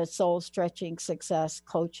in the Soul Stretching Success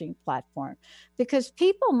Coaching platform, because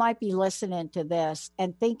people might be listening to this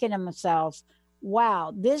and thinking to themselves,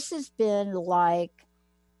 wow, this has been like,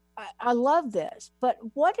 I love this, but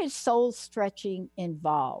what does soul stretching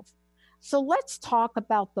involve? So let's talk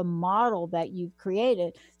about the model that you've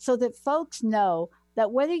created so that folks know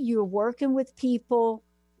that whether you're working with people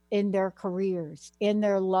in their careers, in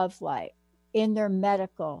their love life, in their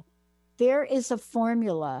medical, there is a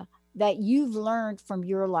formula that you've learned from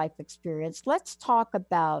your life experience. Let's talk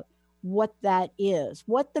about what that is,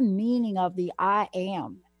 what the meaning of the I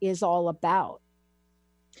am is all about.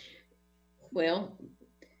 Well,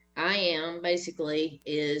 I am basically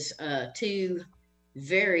is two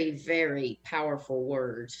very, very powerful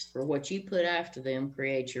words for what you put after them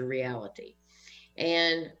create your reality.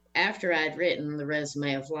 And after I'd written the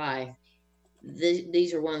resume of life,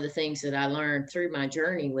 these are one of the things that I learned through my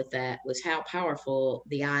journey with that was how powerful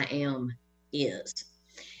the I am is.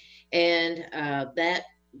 And that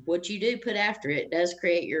what you do put after it does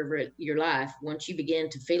create your life once you begin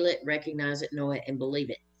to feel it, recognize it, know it, and believe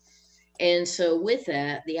it. And so with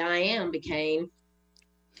that, the I am became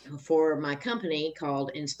for my company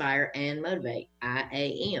called Inspire and Motivate,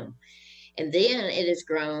 IAM. And then it has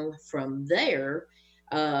grown from there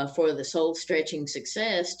for the Soul Stretching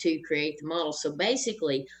Success to create the model. So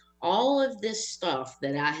basically, all of this stuff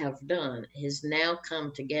that I have done has now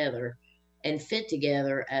come together and fit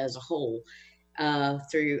together as a whole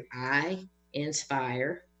through I,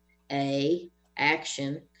 Inspire, A,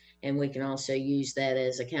 Action, and we can also use that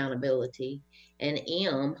as accountability, and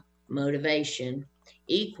M, Motivation,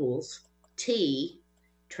 equals T,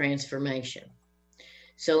 Transformation.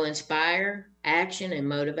 So Inspire, Action, and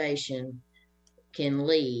Motivation can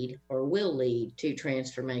lead or will lead to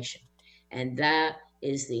transformation. And that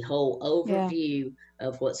is the whole overview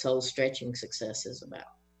of what Soul Stretching Success is about.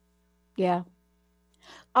 Yeah.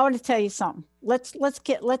 I want to tell you something. Let's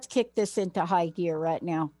kick this into high gear right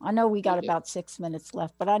now. I know we got about 6 minutes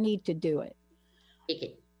left, but I need to do it.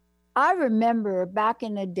 I remember back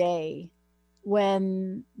in the day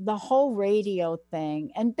when the whole radio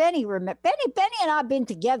thing, and Benny and I have been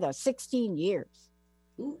together 16 years.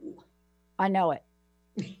 Ooh. I know it.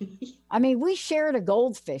 I mean, we shared a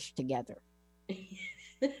goldfish together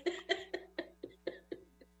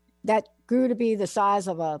that grew to be the size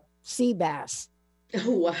of a sea bass.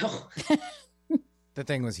 Oh, wow. The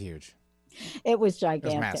thing was huge. It was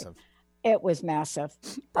gigantic. It was massive. It was massive.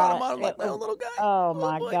 Brought him on like my own little guy. Oh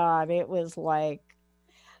my God. It was like,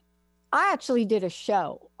 I actually did a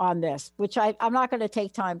show on this, which I'm not going to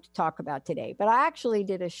take time to talk about today, but I actually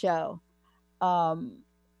did a show on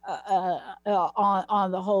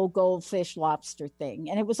the whole goldfish lobster thing.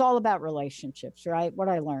 And it was all about relationships, right? What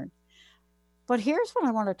I learned. But here's what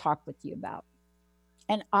I want to talk with you about.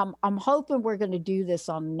 And I'm hoping we're going to do this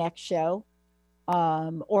on the next show,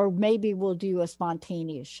 or maybe we'll do a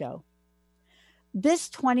spontaneous show. This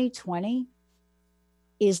 2020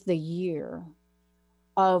 is the year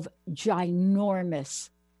of ginormous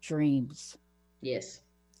dreams. Yes.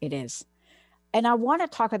 It is. And I want to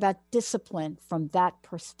talk about discipline from that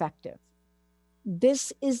perspective.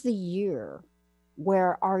 This is the year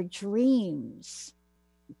where our dreams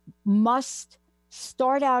must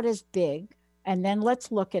start out as big, and then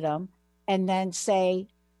let's look at them and then say,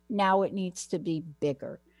 now it needs to be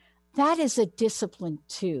bigger. That is a discipline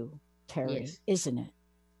too, Terry, yes. Isn't it?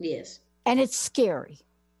 Yes. And it's scary.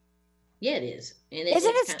 Yeah, it is. And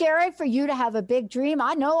Isn't it scary for you to have a big dream?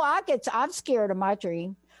 I know I'm scared of my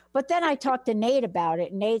dream. But then I talked to Nate about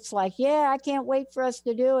it. And Nate's like, yeah, I can't wait for us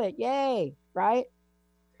to do it. Yay. Right?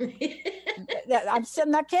 I'm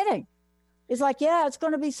not kidding. He's like, yeah, it's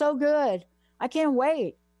going to be so good. I can't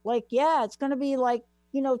wait. Like, yeah, it's going to be like,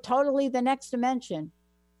 totally the next dimension.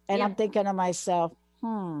 And yeah. I'm thinking to myself,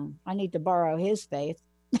 I need to borrow his faith.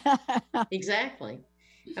 Exactly.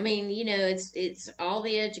 I mean, it's all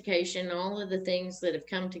the education, all of the things that have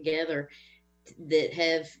come together that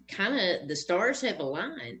have the stars have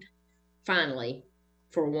aligned finally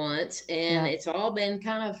for once. And it's all been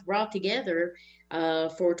kind of brought together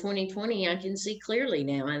for 2020. I can see clearly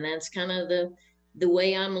now. And that's kind of the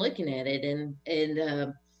way I'm looking at it. And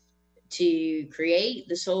to create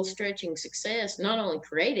the Soul Stretching Success, not only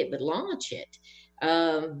create it, but launch it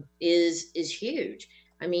is huge.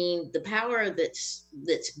 I mean, the power that's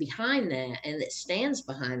behind that and that stands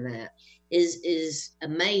behind that is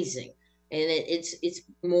amazing. And it's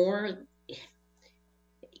more,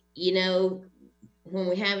 when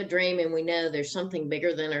we have a dream and we know there's something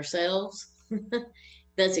bigger than ourselves,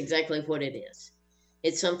 that's exactly what it is.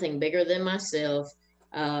 It's something bigger than myself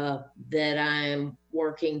that I'm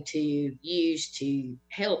working to use to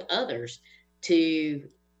help others to,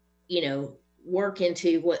 work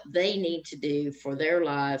into what they need to do for their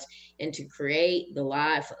lives and to create the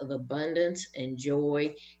life of abundance and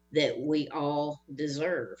joy that we all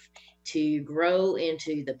deserve, to grow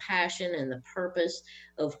into the passion and the purpose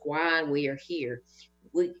of why we are here.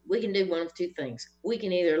 We can do one of two things. We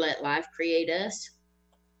can either let life create us,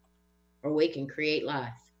 or we can create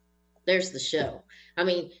life. There's the show. I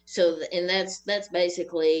mean, and that's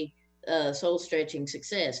basically Soul Stretching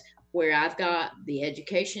Success, where I've got the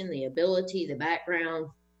education, the ability, the background,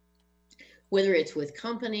 whether it's with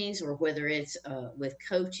companies or whether it's with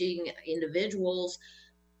coaching individuals,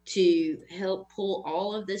 to help pull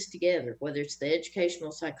all of this together, whether it's the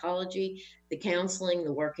educational psychology, the counseling,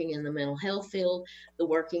 the working in the mental health field, the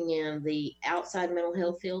working in the outside mental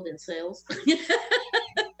health field in sales,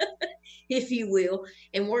 if you will,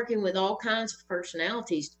 and working with all kinds of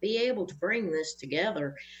personalities to be able to bring this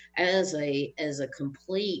together as a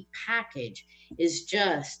complete package is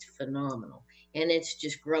just phenomenal. And it's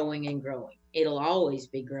just growing and growing. It'll always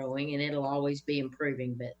be growing and it'll always be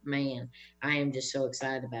improving. But man, I am just so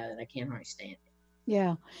excited about it. I can't hardly stand it.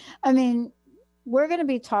 Yeah. I mean, we're going to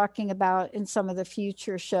be talking about in some of the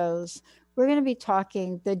future shows, we're going to be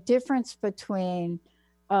talking the difference between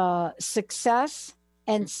success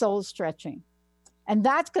and soul stretching. And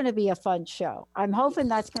that's going to be a fun show. I'm hoping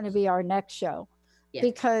that's going to be our next show,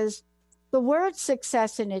 because the word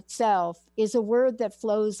success in itself is a word that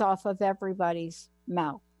flows off of everybody's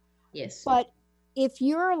mouth. Yes. But if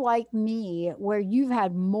you're like me, where you've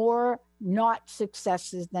had more not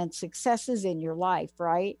successes than successes in your life,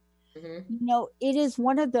 right? Mm-hmm. It is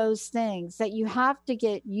one of those things that you have to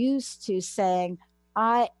get used to saying,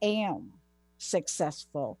 I am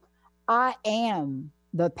successful. I am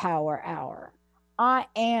the power hour. I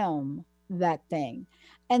am that thing.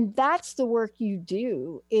 And that's the work you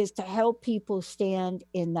do, is to help people stand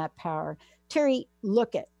in that power. Terry,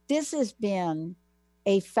 this has been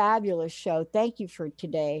a fabulous show. Thank you for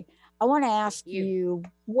today. I want to ask you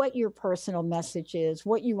what your personal message is,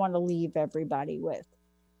 what you want to leave everybody with.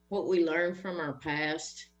 What we learned from our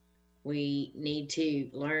past, we need to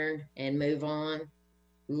learn and move on.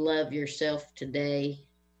 Love yourself today.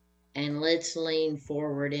 And let's lean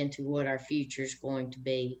forward into what our future is going to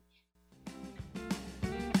be.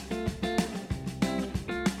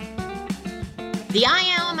 The I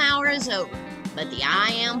Am Hour is over, but the I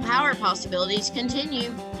Am Power possibilities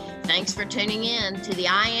continue. Thanks for tuning in to the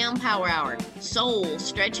I Am Power Hour, Soul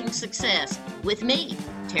Stretching Success, with me,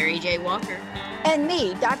 Terry J. Walker. And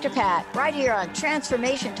me, Dr. Pat, right here on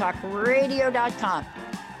TransformationTalkRadio.com.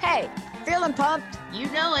 Hey, feeling pumped?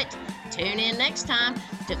 You know it. Tune in next time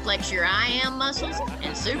to flex your I Am muscles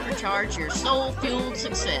and supercharge your soul-fueled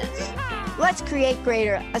success. Let's create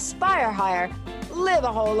greater, aspire higher, live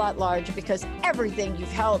a whole lot larger, because everything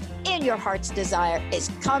you've held in your heart's desire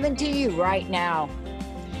is coming to you right now.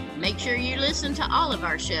 Make sure you listen to all of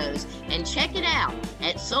our shows and check it out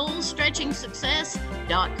at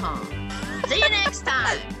soulstretchingsuccess.com. See you next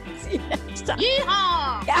time. See you next time.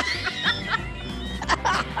 Yeehaw!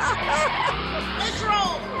 Let's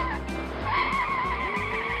roll.